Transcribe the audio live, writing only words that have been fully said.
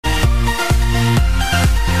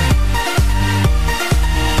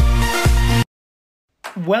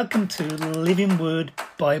Welcome to Living Word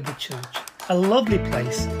Bible Church, a lovely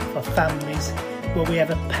place for families where we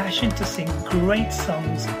have a passion to sing great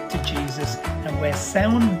songs to Jesus and where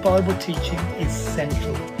sound Bible teaching is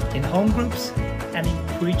central in home groups and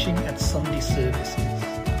in preaching at Sunday services.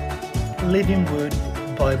 Living Word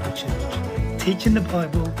Bible Church, teaching the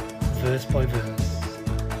Bible verse by verse.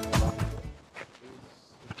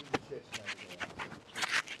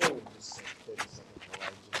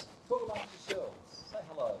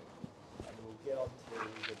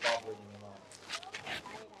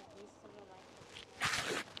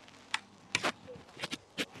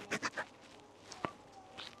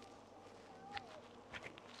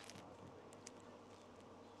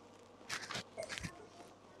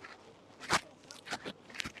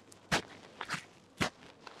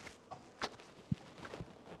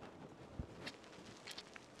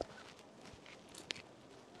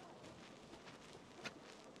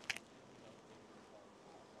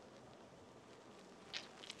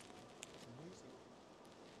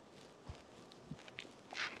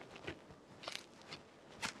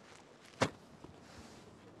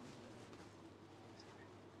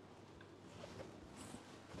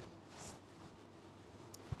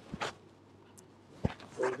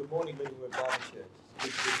 Well, good morning, Living Word Bible Church.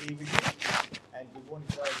 Good to be with you, and good morning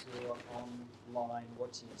to those who are online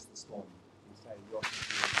watching us this morning. We say welcome to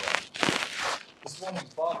you as well. This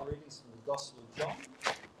morning's Bible reading is from the Gospel of John,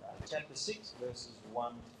 chapter 6, verses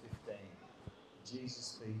 1 to 15.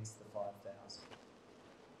 Jesus feeds the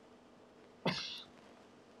 5,000.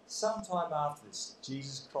 Sometime after this,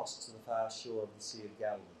 Jesus crossed to the far shore of the Sea of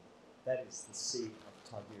Galilee, that is, the Sea of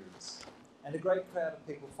Tiberias, and a great crowd of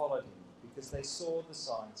people followed him, because they saw the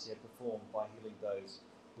signs he had performed by healing those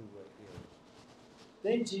who were ill.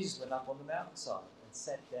 Then Jesus went up on the mountainside and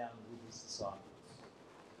sat down with his disciples.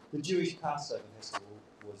 The Jewish Passover festival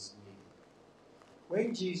was near.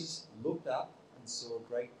 When Jesus looked up and saw a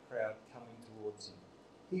great crowd coming towards him,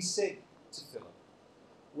 he said to Philip,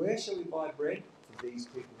 "Where shall we buy bread for these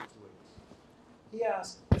people to eat?" He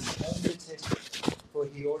asked this only to test him, for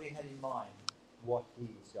he already had in mind what he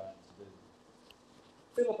was going to do.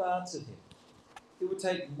 Philip answered him, "It would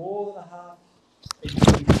take more than a half a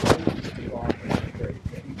year's wage to buy bread for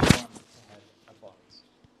everyone to have a bite."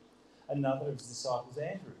 Another of his disciples,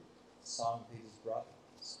 Andrew, Simon Peter's brother,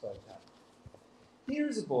 spoke up. "Here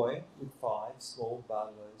is a boy with 5 small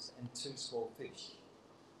barley loaves and 2 small fish.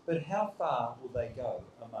 But how far will they go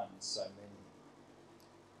among so many?"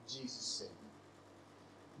 Jesus said,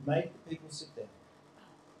 "Make the people sit down."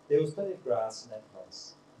 There was plenty of grass in that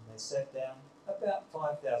place, and they sat down. About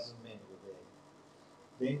 5,000 men were there.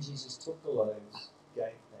 Then Jesus took the loaves,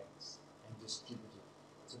 gave thanks, and distributed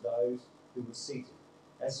to those who were seated,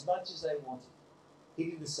 as much as they wanted.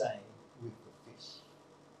 He did the same with the fish.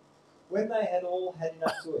 When they had all had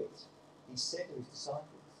enough to eat, he said to his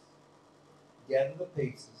disciples, "Gather the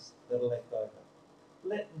pieces that are left over.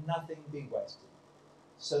 Let nothing be wasted."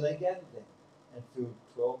 So they gathered them and filled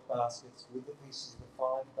 12 baskets with the pieces of the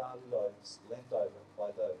 5 barley loaves left over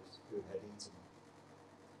by those who had eaten.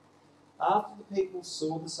 After the people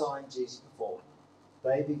saw the sign Jesus performed,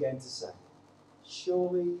 they began to say,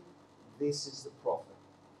 "Surely this is the prophet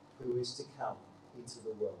who is to come into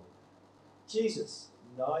the world." Jesus,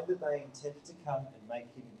 knowing that they intended to come and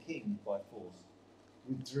make him king by force,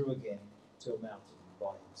 withdrew again to a mountain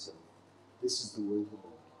by himself. This is the word of the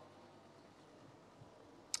Lord.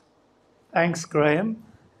 Thanks, Graham.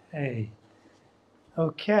 Hey.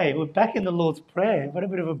 Okay, we're back in the Lord's Prayer. What a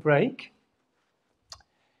bit of a break.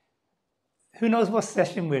 Who knows what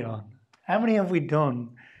session we're on? How many have we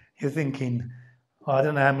done? You're thinking, I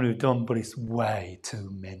don't know how many we've done, but it's way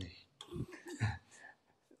too many.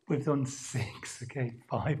 We've done 6, okay?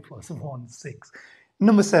 5 plus 1, 6.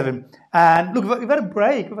 Number 7. And look, we've had a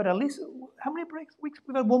break. We've had at least, how many weeks?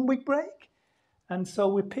 We've had 1 week break. And so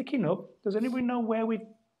we're picking up. Does anybody know where we've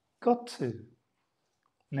got to?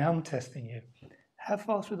 Now I'm testing you. How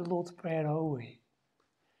far through the Lord's Prayer are we?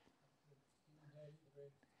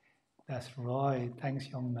 That's right. Thanks,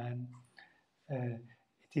 young man. It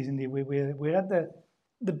is indeed. We're at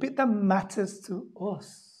the bit that matters to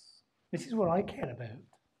us. This is what I care about.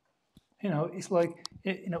 You know, it's like,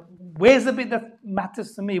 where's the bit that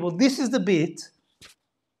matters to me? Well, this is the bit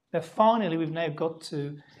that finally we've now got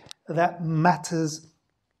to that matters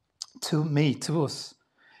to me, to us.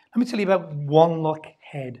 Let me tell you about One Lock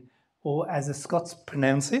Head, or as the Scots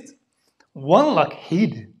pronounce it, One Lock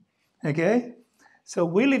Head. Okay? So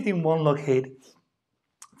we lived in One Lock Head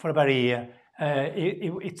for about a year.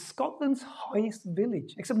 It's Scotland's highest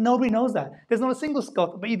village, except nobody knows that. There's not a single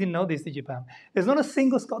Scot, but you didn't know this, did you, Pam? There's not a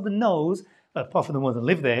single Scot that knows, apart from the ones that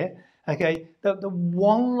live there, Okay, the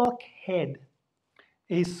Wanlock Head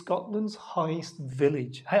is Scotland's highest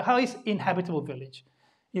village, highest inhabitable village.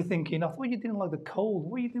 You're thinking, I thought you didn't like the cold.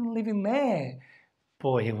 What are you doing living there?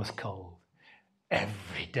 Boy, it was cold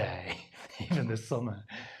every day, even the summer.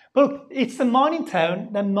 But look, it's a mining town.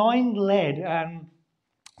 They mine lead, and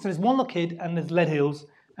so there's Wanlock Head and there's Lead Hills,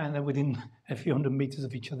 and they're within a few hundred meters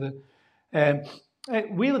of each other. Um,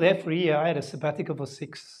 we were there for a year. I had a sabbatical for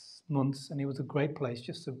 6 months, and it was a great place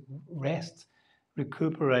just to rest,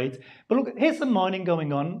 recuperate. But look, here's some mining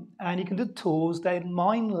going on, and you can do tours. They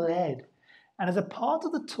mine lead, and as a part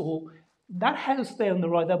of the tour, that house there on the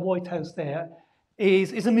right, that white house there,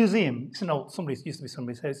 is a museum. It's an old, used to be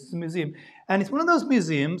somebody's house. It's a museum, and it's one of those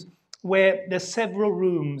museums where there's several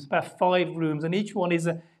rooms, about 5 rooms, and each one is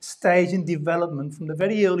a stage in development from the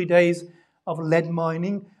very early days of lead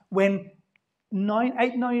mining, when 8,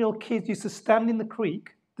 9-year-old kids used to stand in the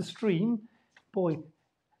creek, the stream. Boy,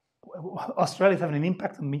 Australia's having an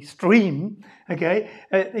impact on me. Stream, okay?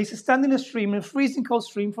 They used to stand in a stream, in a freezing cold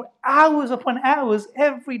stream, for hours upon hours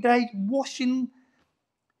every day, washing,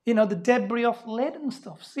 the debris off lead and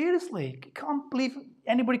stuff. Seriously, I can't believe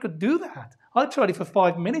anybody could do that. I tried it for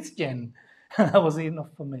 5 minutes, Jen, and that was enough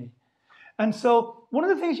for me. And so one of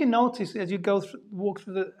the things you notice as you walk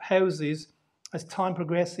through the houses, as time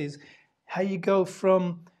progresses, how you go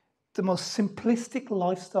from the most simplistic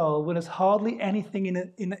lifestyle when there's hardly anything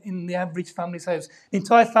in the average family's house. The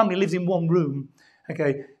entire family lives in one room.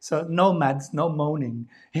 Okay, so nomads, no moaning,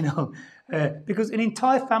 because an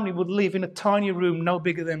entire family would live in a tiny room no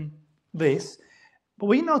bigger than this. But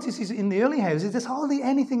what you notice is in the early houses, there's hardly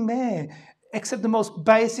anything there except the most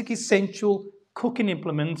basic, essential cooking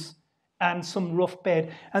implements and some rough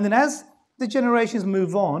bed. And then as the generations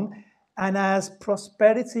move on and as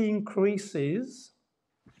prosperity increases,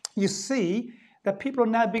 you see that people are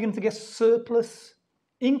now beginning to get surplus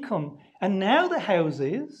income. And now the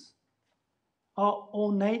houses are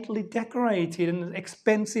ornately decorated and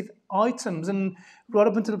expensive items, and right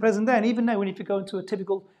up until the present day. And even now, if you go into a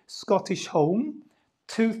typical Scottish home,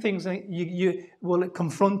 2 things you will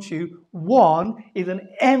confront you. One is an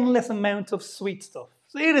endless amount of sweet stuff.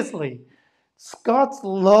 Seriously, Scots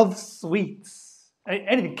love sweets,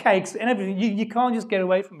 anything, cakes, and everything. You can't just get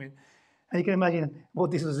away from it. And you can imagine what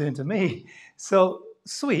this was doing to me. So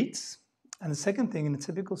sweets, and the second thing in a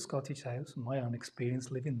typical Scottish house, from my own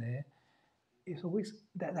experience living there, is always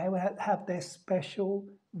that they would have their special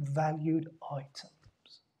valued items.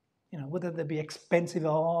 Whether they be expensive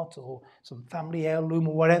art or some family heirloom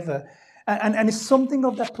or whatever. And it's something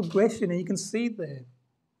of that progression, and you can see there.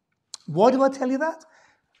 Why do I tell you that?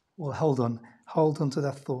 Well, hold on to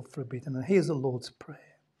that thought for a bit. And here's the Lord's Prayer.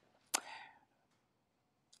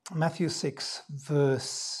 Matthew 6,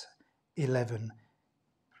 verse 11.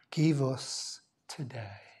 Give us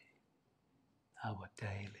today our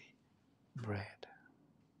daily bread.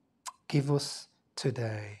 Give us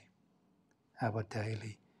today our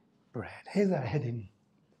daily bread. Here's our heading.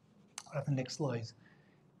 I'll have the next slide,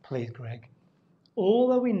 please, Greg. All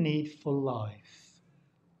that we need for life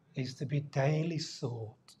is to be daily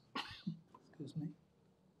sought. Excuse me.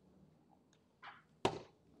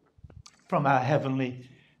 From our Heavenly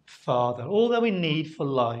Father. All that we need for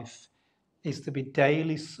life is to be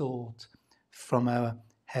daily sought from our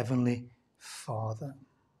Heavenly Father.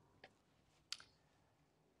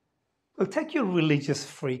 Well, take your religious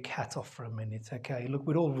freak hat off for a minute, okay? Look,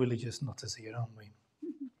 we're all religious nutters here, aren't we?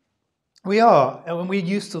 We are, and when we're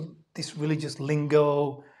used to this religious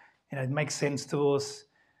lingo, it makes sense to us.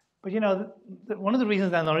 But one of the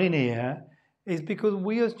reasons they're not in here is because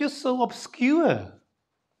we are just so obscure.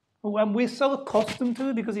 And we're so accustomed to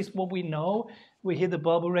it because it's what we know. We hear the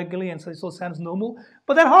Bible regularly, and so it all sounds normal.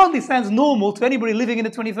 But that hardly sounds normal to anybody living in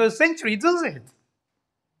the 21st century, does it?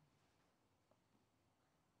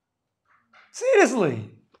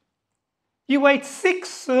 Seriously. You wait 6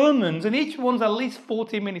 sermons, and each one's at least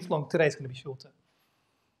 40 minutes long. Today's going to be shorter.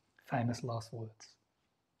 Famous last words.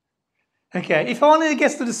 Okay, if only it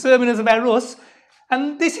gets to the sermon is about us,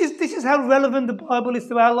 and this is how relevant the Bible is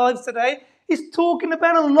to our lives today. It's talking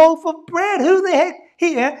about a loaf of bread. Who the heck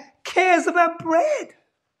here cares about bread?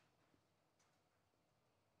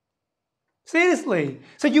 Seriously.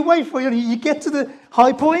 So you wait for it, you get to the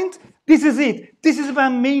high point. This is it. This is about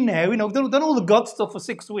me now. Done all the God stuff for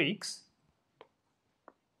 6 weeks.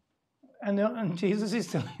 And Jesus is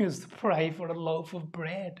telling us to pray for a loaf of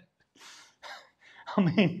bread.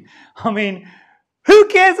 I mean, who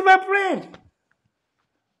cares about bread?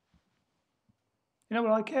 You know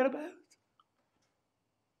what I care about?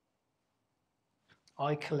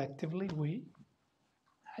 We.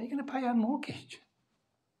 How are you going to pay our mortgage?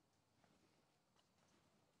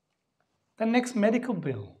 the next medical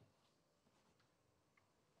bill,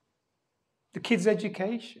 the kids'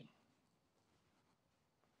 education,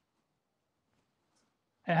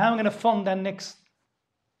 and how I'm going to fund that next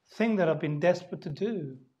thing that I've been desperate to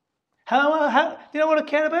do. How do you know what I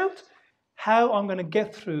care about? How I'm going to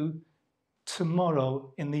get through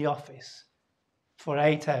tomorrow in the office for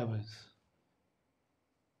 8 hours.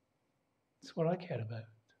 That's what I care about.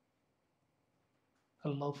 A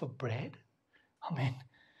loaf of bread? I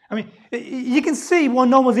mean, you can see why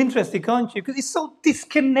no one's interested, can't you? Because it's so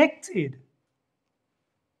disconnected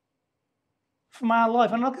from our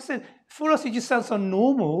life. And like I said, for us it just sounds so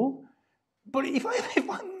normal. But if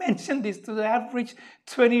I mention this to the average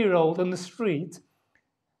 20-year-old on the street,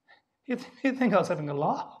 you'd think I was having a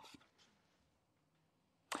laugh.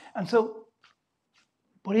 And so,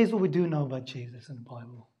 but here's what we do know about Jesus in the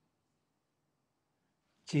Bible.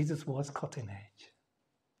 Jesus was cutting edge.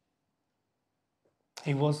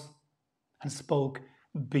 He was and spoke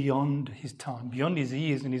beyond his time, beyond his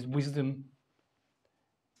years and his wisdom.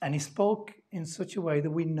 And he spoke in such a way that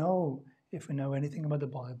we know, if we know anything about the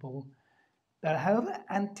Bible, that however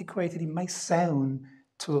antiquated it may sound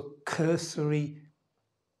to a cursory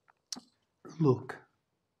look,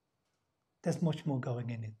 there's much more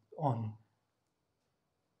going on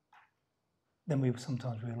than we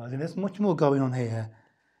sometimes realise. And there's much more going on here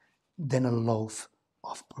than a loaf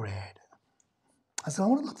of bread. And so I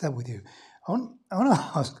want to look at that with you. I want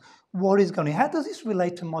to ask, what is going on? How does this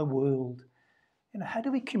relate to my world? How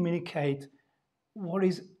do we communicate what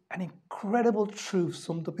is an incredible truth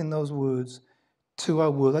summed up in those words to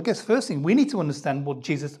our world? I guess first thing, we need to understand what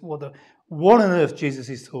on earth Jesus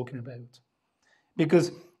is talking about.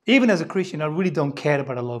 Because even as a Christian, I really don't care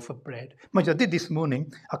about a loaf of bread. Much I did this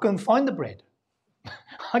morning, I couldn't find the bread.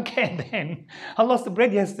 I can't then. I lost the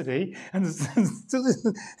bread yesterday, and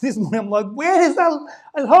this morning I'm like, where is that?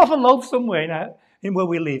 There's half a loaf somewhere now in where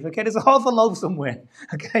we live. Okay, there's a half a loaf somewhere.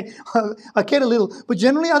 Okay, I care a little, but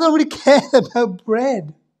generally I don't really care about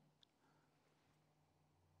bread.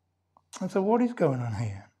 And so what is going on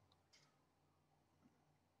here?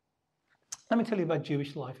 Let me tell you about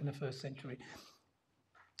Jewish life in the first century.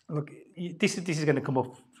 Look, this is going to come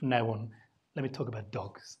up from now on. Let me talk about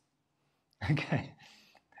dogs. Okay.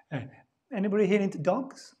 Anybody here into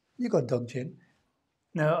dogs? You got a dog, Jen.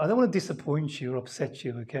 Now, I don't want to disappoint you or upset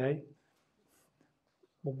you, okay?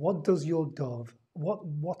 But what does your dog,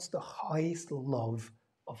 what's the highest love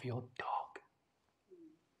of your dog?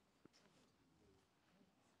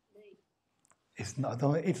 It's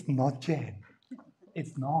not Jen.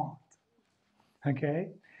 It's not. Okay?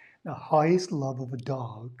 The highest love of a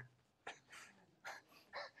dog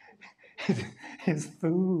is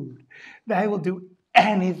food. They will do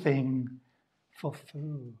anything for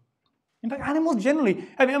food. In fact, animals generally,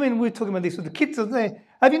 we're talking about this with the kids today.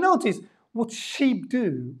 Have you noticed what sheep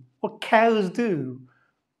do, what cows do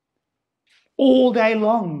all day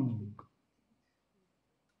long?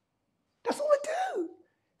 That's all they do.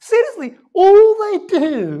 Seriously, all they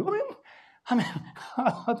do.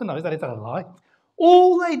 I don't know, is that a lie?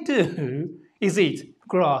 All they do is eat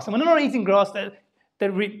grass. And when they're not eating grass,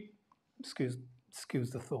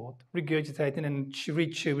 excuse the thought, regurgitating and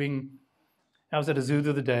re-chewing. I was at a zoo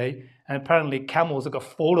the other day, and apparently camels have got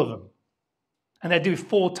 4 of them. And they do it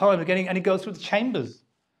 4 times again, and it goes through the chambers.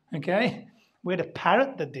 Okay? We had a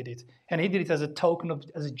parrot that did it, and he did it as a token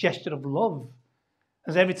as a gesture of love.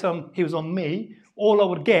 As every time he was on me, all I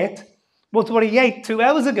would get was what he ate 2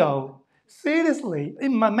 hours ago. Seriously,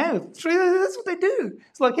 in my mouth. That's what they do.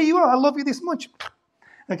 It's like, here you are, I love you this much.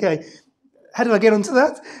 Okay, how did I get onto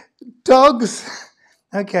that? Dogs,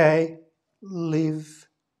 okay, live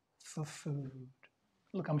for food.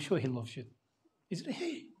 Look, I'm sure he loves you. Is it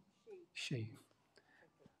he? She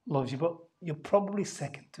loves you, but you're probably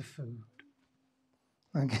second to food.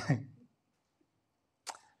 Okay.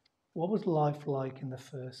 What was life like in the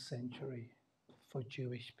first century for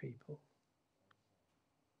Jewish people?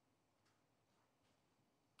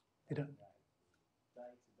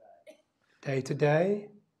 Day to day.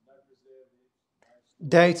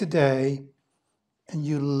 Day to day. And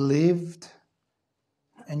you lived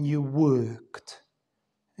and you worked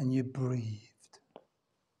and you breathed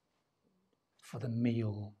for the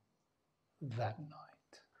meal that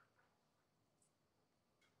night.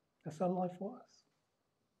 That's how life was.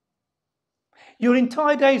 Your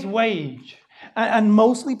entire day's wage, and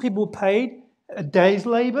mostly people paid a day's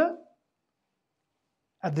labour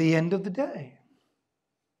at the end of the day.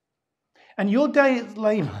 And your day's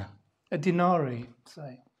labour, a denarii,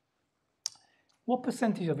 say, what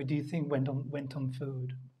percentage of it do you think went on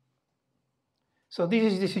food? So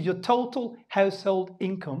this is your total household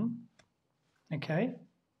income, okay?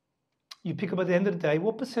 You pick up at the end of the day,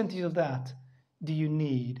 what percentage of that do you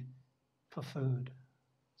need for food?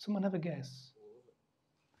 Someone have a guess?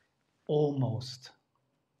 Almost.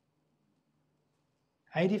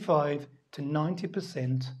 85 to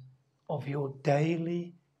 90% of your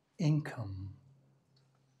daily income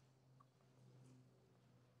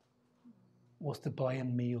was to buy a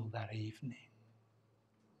meal that evening.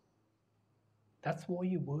 That's why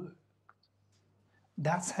you work.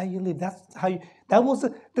 That's how you live. That was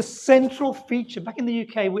the central feature. Back in the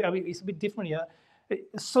UK, it's a bit different here.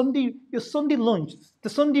 Your Sunday lunch, the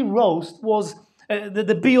Sunday roast was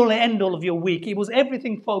the be-all and end-all of your week. It was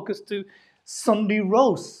everything focused to Sunday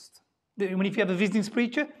roast. If you have a visiting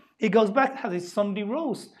preacher, he goes back, has his Sunday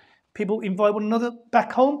roast. People invite one another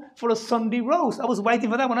back home for a Sunday roast. I was waiting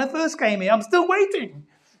for that when I first came here. I'm still waiting.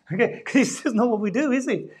 Okay, because it's just not what we do, is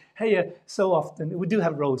it? Hey, so often, we do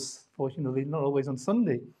have roasts, fortunately, not always on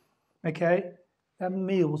Sunday. Okay? That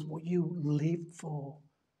meal was what you lived for,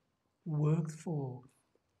 worked for.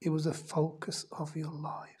 It was a focus of your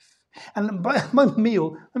life. And by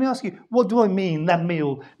meal, let me ask you, what do I mean, that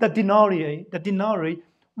meal? That denarii,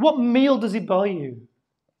 what meal does it buy you?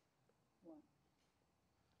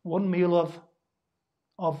 One meal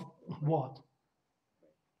of what?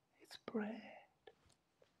 It's bread.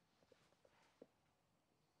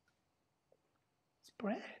 It's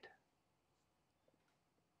bread.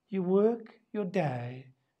 You work your day,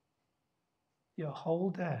 your whole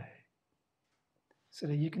day, so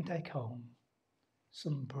that you can take home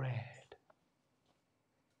some bread,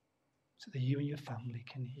 so that you and your family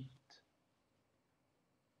can eat.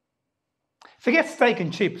 Forget steak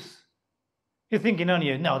and chips. You're thinking, aren't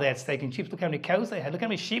you? No, they had steak and chips. Look how many cows they had. Look how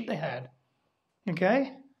many sheep they had.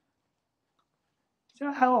 Okay? Do you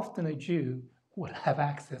know how often a Jew will have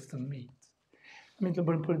access to meat? I mean, let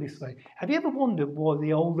me put it this way. Have you ever wondered why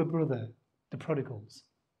the older brother, the prodigals,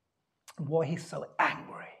 why he's so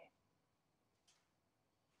angry?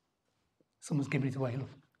 Someone's given it away. Look,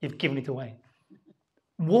 you've given it away.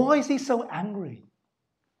 Why is he so angry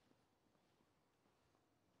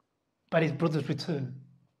about his brother's return?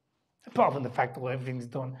 Apart from the fact that everything's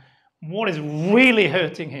done, what is really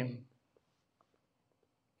hurting him?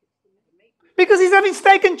 Because he's having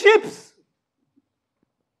steak and chips.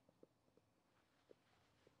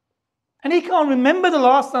 And he can't remember the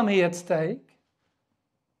last time he had steak.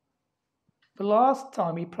 The last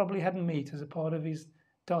time he probably had meat as a part of his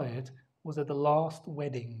diet was at the last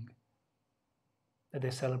wedding that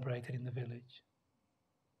they celebrated in the village.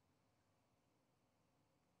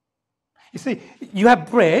 You see, you have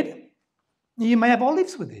bread, you may have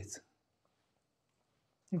olives with it.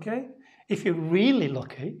 Okay? If you're really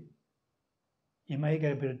lucky, you may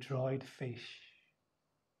get a bit of dried fish.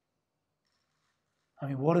 I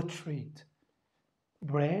mean, what a treat.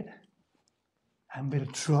 Bread and a bit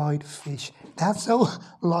of dried fish. That's how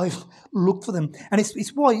life looked for them. And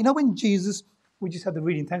it's why, when Jesus, we just had the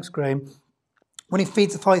reading, thanks Graham, when he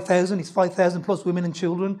feeds the 5,000, it's 5,000 plus women and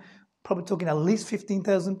children, probably talking at least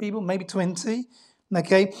 15,000 people, maybe 20.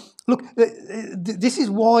 Okay? Look, this is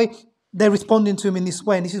why they're responding to him in this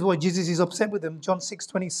way, and this is why Jesus is upset with them. John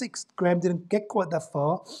 6:26. Graham didn't get quite that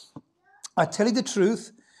far. I tell you the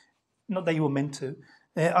truth, not that you were meant to.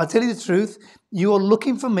 I tell you the truth, you are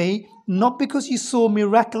looking for me, not because you saw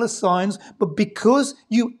miraculous signs, but because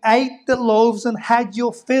you ate the loaves and had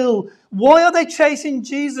your fill. Why are they chasing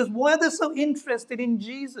Jesus? Why are they so interested in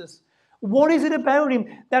Jesus? What is it about him?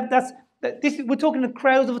 We're talking a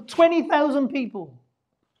crowd of 20,000 people.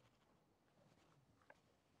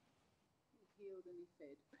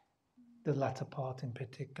 The latter part in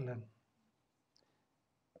particular.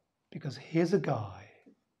 Because here's a guy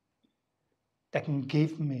that can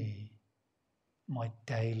give me my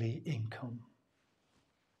daily income.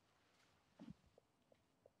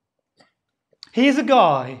 Here's a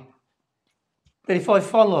guy that if I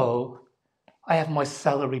follow, I have my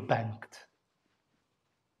salary banked.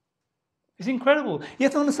 It's incredible. You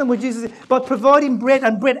have to understand what Jesus is. By providing bread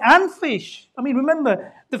and fish. I mean,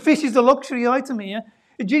 remember, the fish is the luxury item here.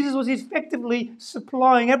 Jesus was effectively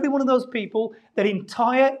supplying every one of those people their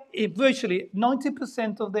entire, virtually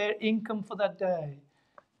 90% of their income for that day.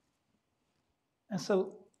 And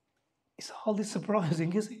so it's hardly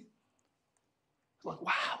surprising, is it? It's like,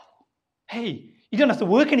 wow. Hey, you don't have to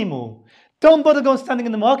work anymore. Don't bother going standing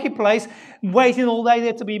in the marketplace, waiting all day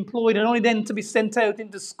there to be employed, and only then to be sent out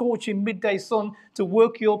into scorching midday sun to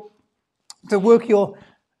work your. I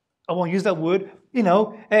won't use that word.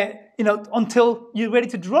 Until you're ready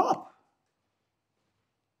to drop.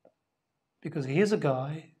 Because here's a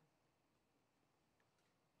guy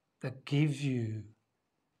that gives you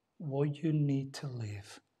what you need to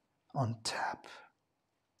live on tap.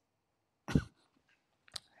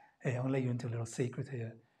 Hey, I'm going to let you into a little secret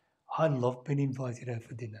here. I love being invited out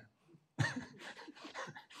for dinner.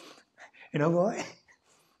 You know why?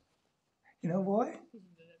 You know why?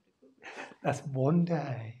 That's one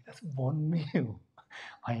day. That's one meal.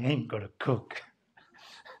 I ain't got to cook.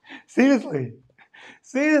 Seriously.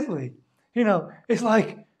 Seriously. You know, it's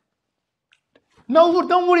like, no,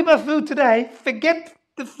 don't worry about food today. Forget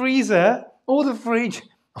the freezer or the fridge,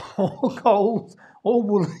 or Coles, or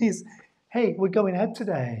Woolies. Hey, we're going out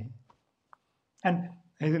today. And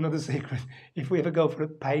here's another secret. If we ever go for a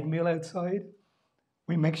paid meal outside,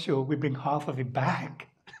 we make sure we bring half of it back.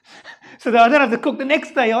 So that I don't have to cook the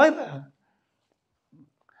next day either.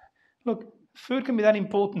 Look, food can be that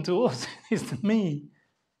important to us as to me.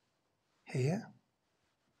 Here.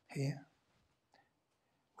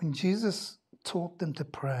 When Jesus taught them to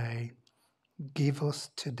pray, give us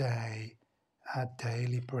today our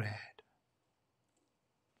daily bread,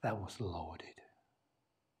 that was loaded.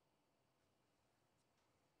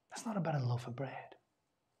 That's not about a loaf of bread.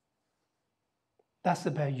 That's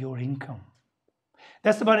about your income.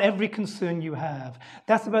 That's about every concern you have.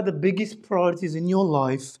 That's about the biggest priorities in your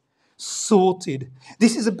life sorted.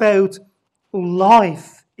 This is about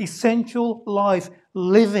life, essential life,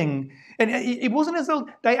 living. And it wasn't as though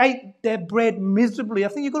they ate their bread miserably. I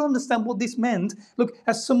think you've got to understand what this meant. Look,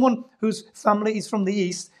 as someone whose family is from the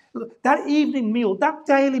East, look, that evening meal, that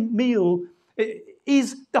daily meal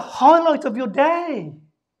is the highlight of your day.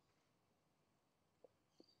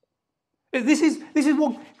 This is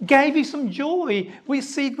what gave you some joy. We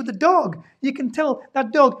see it with the dog. You can tell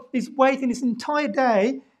that dog is waiting this entire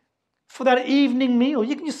day for that evening meal.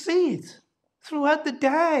 You can just see it throughout the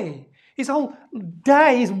day. His whole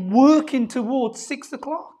day is working towards 6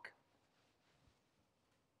 o'clock.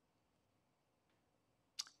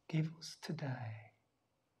 Give us today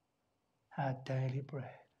our daily bread.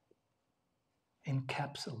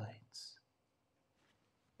 Encapsulates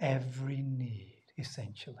every need,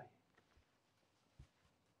 essentially,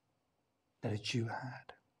 that you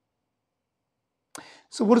had.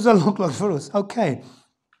 So what does that look like for us? Okay.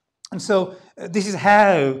 And so this is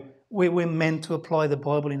how we're meant to apply the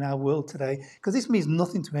Bible in our world today, because this means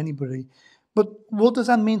nothing to anybody. But what does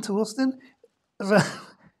that mean to us then?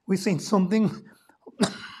 We've seen something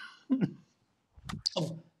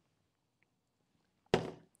of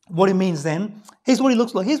what it means then. Here's what it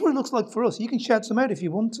looks like. Here's what it looks like for us. You can shout some out if you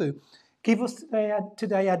want to. Give us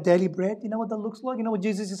today our daily bread. You know what that looks like? You know what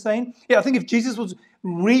Jesus is saying? Yeah, I think if Jesus was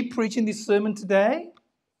re-preaching this sermon today,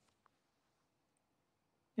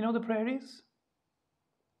 you know what the prayer is?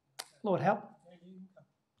 Lord, help.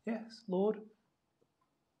 Yes, Lord,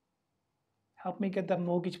 help me get that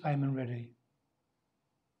mortgage payment ready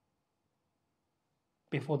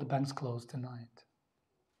before the banks close tonight.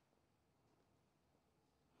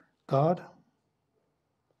 God,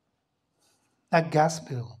 that gas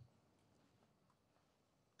bill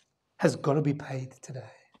has got to be paid today.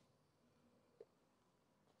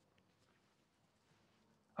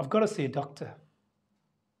 I've got to see a doctor.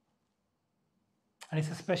 And it's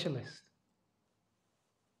a specialist.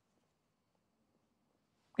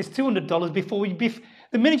 It's $200 before you...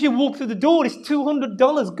 The minute you walk through the door, it's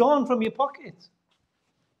 $200 gone from your pocket.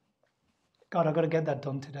 God, I've got to get that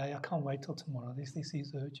done today. I can't wait till tomorrow. This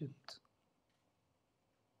is urgent.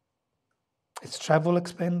 It's travel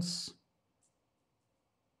expense.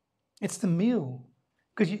 It's the meal.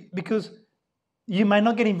 Because you may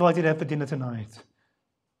not get invited out for dinner tonight.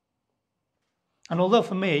 And although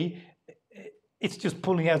for me, it's just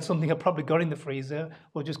pulling out something I probably got in the freezer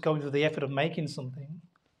or just going through the effort of making something.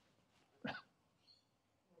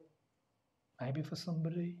 Maybe for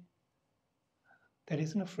somebody, there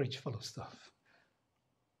isn't a fridge full of stuff.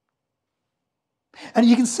 And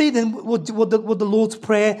you can see then what the Lord's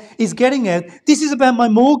Prayer is getting at. This is about my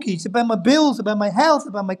mortgage, about my bills, about my health,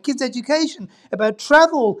 about my kids' education, about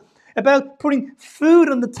travel, about putting food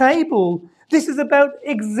on the table. This is about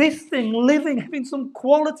existing, living, having some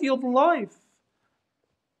quality of life.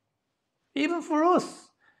 Even for us,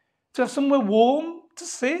 to have somewhere warm to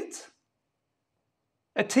sit,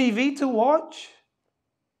 a TV to watch,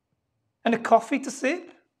 and a coffee to sip.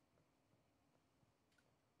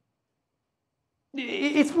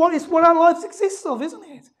 It's what our lives exist of, isn't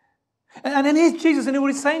it? And then here's Jesus, and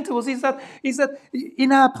what he's saying to us is that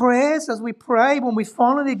in our prayers, as we pray, when we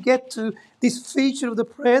finally get to this feature of the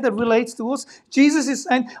prayer that relates to us, Jesus is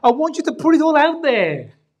saying, I want you to put it all out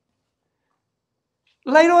there.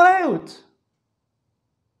 Lay it all out.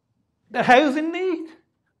 That housing need,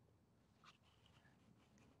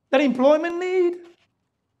 that employment need,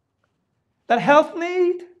 that health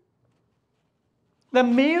need, the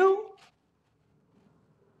meal.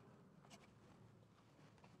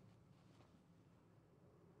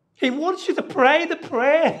 He wants you to pray the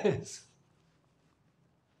prayers.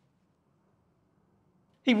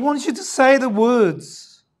 He wants you to say the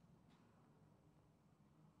words.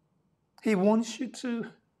 He wants you to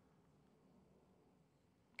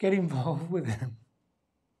get involved with Him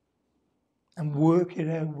and work it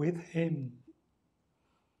out with Him.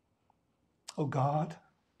 Oh God,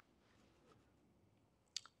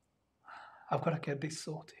 I've got to get this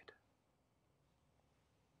sorted.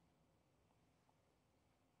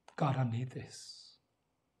 God, I need this.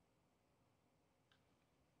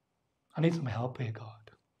 I need some help here, God.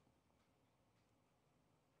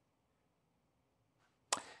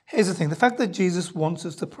 Here's the thing. The fact that Jesus wants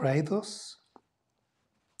us to pray thus,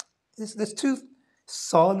 there's two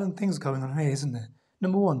silent things going on here, isn't there?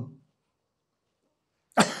 Number one,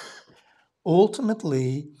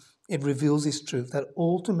 ultimately, it reveals this truth that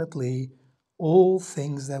ultimately all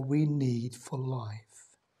things that we need for life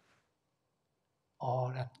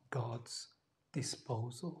are at God's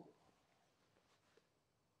disposal.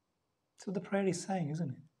 That's what the prayer is saying,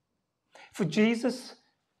 isn't it? For Jesus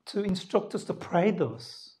to instruct us to pray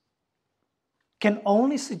thus can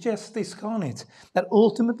only suggest this, can't it? That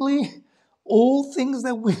ultimately all things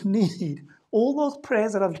that we need, all those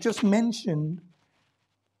prayers that I've just mentioned,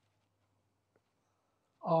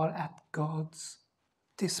 are at God's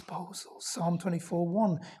disposal. Psalm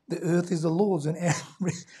 24:1. The earth is the Lord's and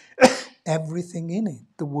everything in it,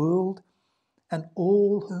 the world and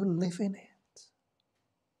all who live in it.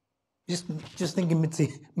 Just thinking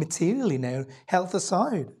materially now, health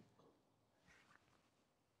aside.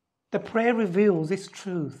 The prayer reveals this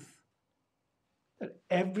truth that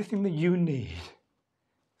everything that you need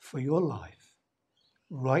for your life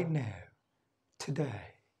right now,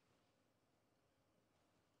 today,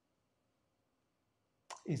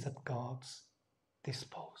 is at God's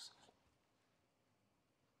disposal.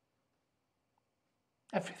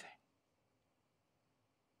 Everything.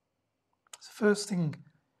 It's the first thing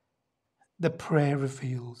the prayer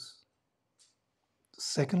reveals.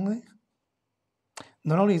 Secondly,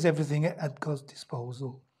 not only is everything at God's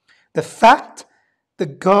disposal, the fact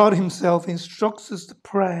that God Himself instructs us to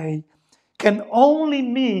pray can only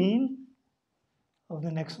mean, the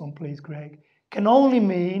next one please, Greg, can only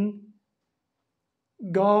mean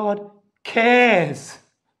God cares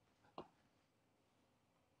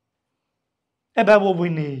about what we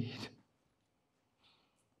need.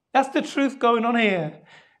 That's the truth going on here.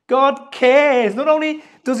 God cares. Not only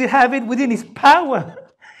does He have it within His power,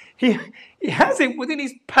 He has it within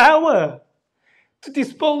His power to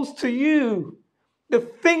dispose to you the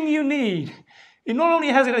thing you need. He not only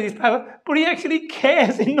has it in His power, but He actually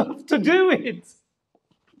cares enough to do it.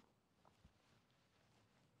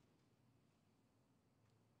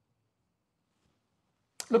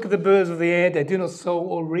 Look at the birds of the air. They do not sow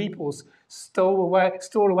or reap or store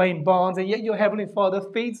away in barns, and yet your heavenly Father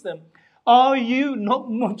feeds them. Are you not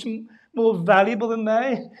much more valuable than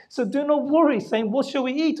they? So do not worry, saying, what shall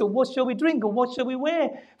we eat, or what shall we drink, or what shall we wear?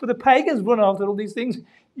 For the pagans run after all these things.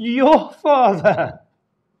 Your Father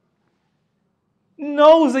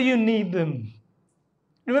knows that you need them.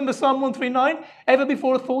 Remember Psalm 139? Ever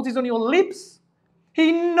before a thought is on your lips,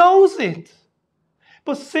 He knows it.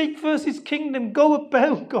 But seek first His kingdom, go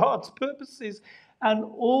about God's purposes, and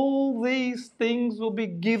all these things will be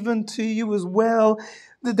given to you as well.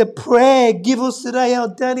 The prayer, give us today our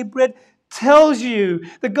daily bread, tells you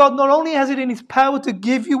that God not only has it in His power to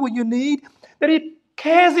give you what you need, that He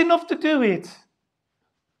cares enough to do it.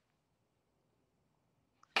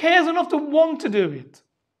 Cares enough to want to do it.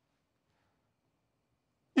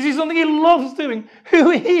 This is something He loves doing. Who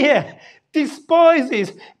here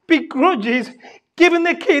despises, begrudges giving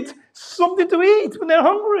their kids something to eat when they're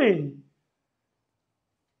hungry?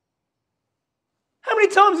 How many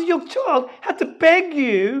times has your child had to beg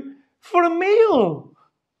you for a meal?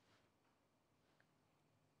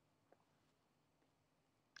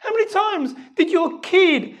 How many times did your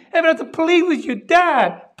kid ever have to plead with you,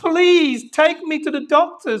 Dad, please take me to the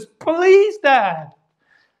doctors. Please, Dad.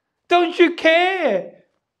 Don't you care?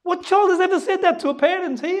 What child has ever said that to a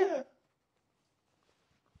parent here?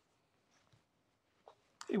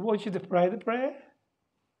 He wants you to pray the prayer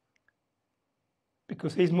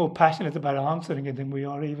because He's more passionate about answering it than we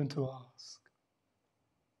are even to ask.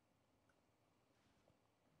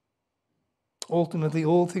 Ultimately,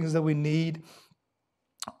 all things that we need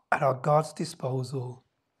are at God's disposal.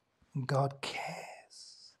 And God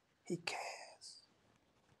cares. He cares.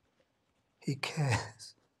 He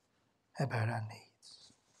cares about our needs.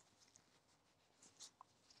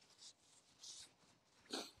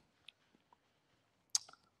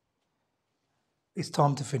 It's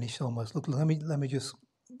time to finish almost. Look, let me just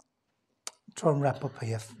try and wrap up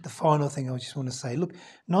here. The final thing I just want to say. Look,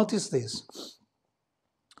 notice this.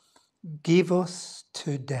 Give us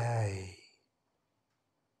today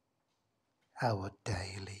our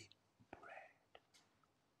daily bread.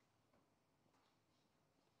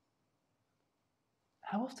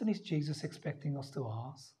 How often is Jesus expecting us to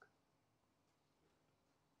ask?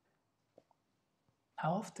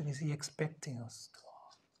 How often is he expecting us to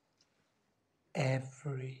ask?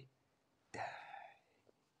 Every day.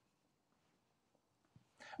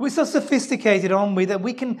 We're so sophisticated, aren't we, that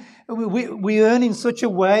we earn in such a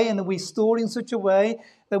way and that we store in such a way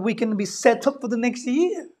that we can be set up for the next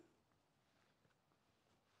year.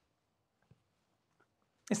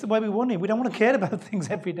 It's the way we want it. We don't want to care about things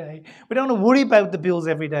every day. We don't want to worry about the bills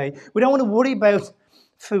every day. We don't want to worry about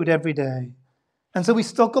food every day. And so we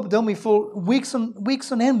stock up, don't we, for weeks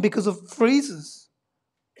on end because of freezers.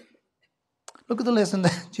 Look at the lesson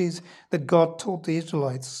that God taught the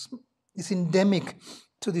Israelites. It's endemic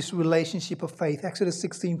to this relationship of faith. Exodus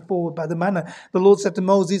 16:4, by the manna, the Lord said to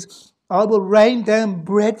Moses, I will rain down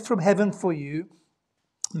bread from heaven for you,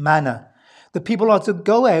 manna. The people are to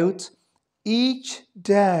go out each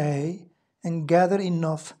day and gather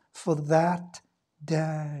enough for that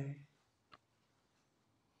day.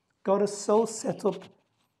 God has so set up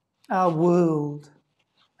our world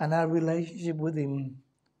and our relationship with him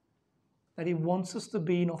that he wants us to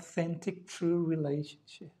be in authentic, true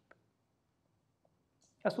relationship.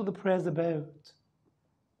 That's what the prayer is about.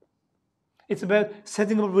 It's about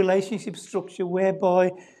setting up a relationship structure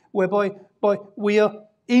whereby we are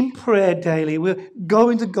in prayer daily, we're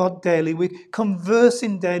going to God daily, we're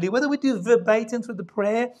conversing daily, whether we do verbatim through the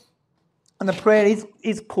prayer, and the prayer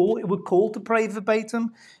we're called to pray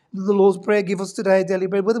verbatim. The Lord's Prayer, give us today daily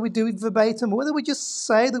bread. Whether we do it verbatim or whether we just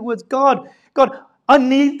say the words, God, I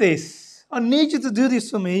need this. I need you to do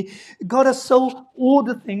this for me. God has so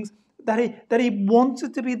ordered things that he wants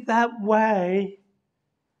it to be that way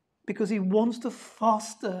because he wants to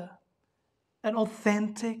foster an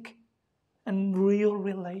authentic and real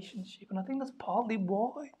relationship. And I think that's partly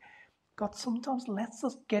why God sometimes lets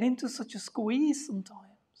us get into such a squeeze sometimes.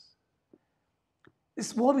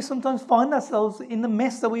 It's why we sometimes find ourselves in the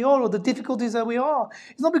mess that we are or the difficulties that we are.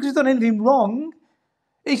 It's not because we've done anything wrong.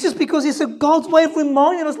 It's just because it's God's way of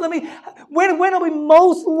reminding us, when are we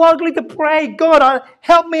most likely to pray, God,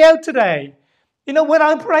 help me out today? You know when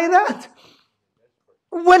I pray that?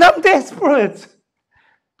 When I'm desperate.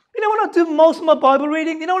 You know when I do most of my Bible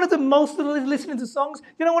reading? You know when I do most of listening to songs?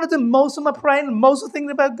 You know when I do most of my praying and most of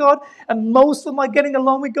thinking about God and most of my getting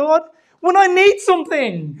along with God? When I need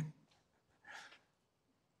something.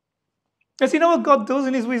 Because you know what God does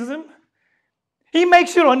in his wisdom? He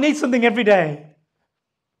makes sure I need something every day.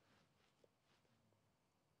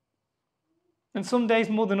 And some days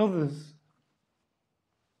more than others.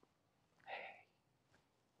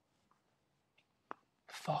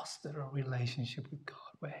 Foster a relationship with God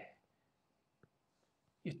where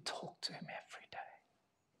you talk to him every day.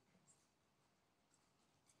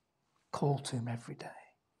 Call to him every day.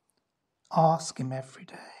 Ask him every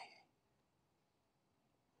day.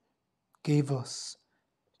 Give us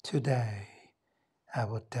today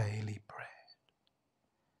our daily bread.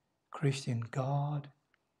 Christian, God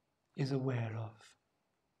is aware of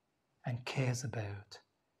and cares about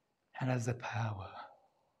and has the power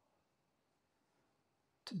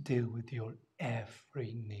to deal with your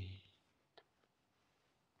every need.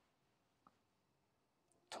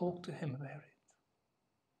 Talk to him about it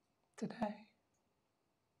today,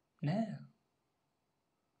 now,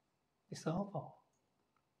 this hour.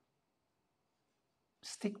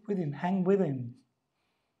 Stick with him, hang with him,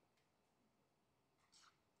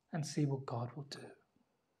 and see what God will do.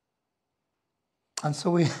 And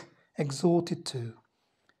so we're exhorted to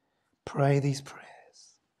pray these prayers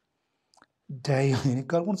daily. If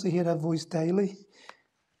God wants to hear that voice daily,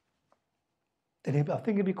 then I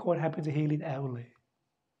think he'd be quite happy to hear it hourly.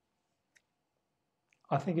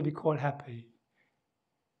 I think he'd be quite happy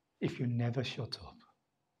if you never shut up.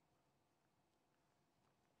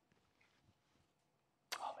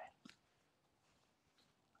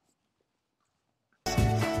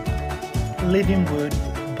 Amen. Living Word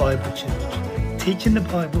Bible Church, teaching the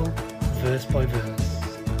Bible verse by verse.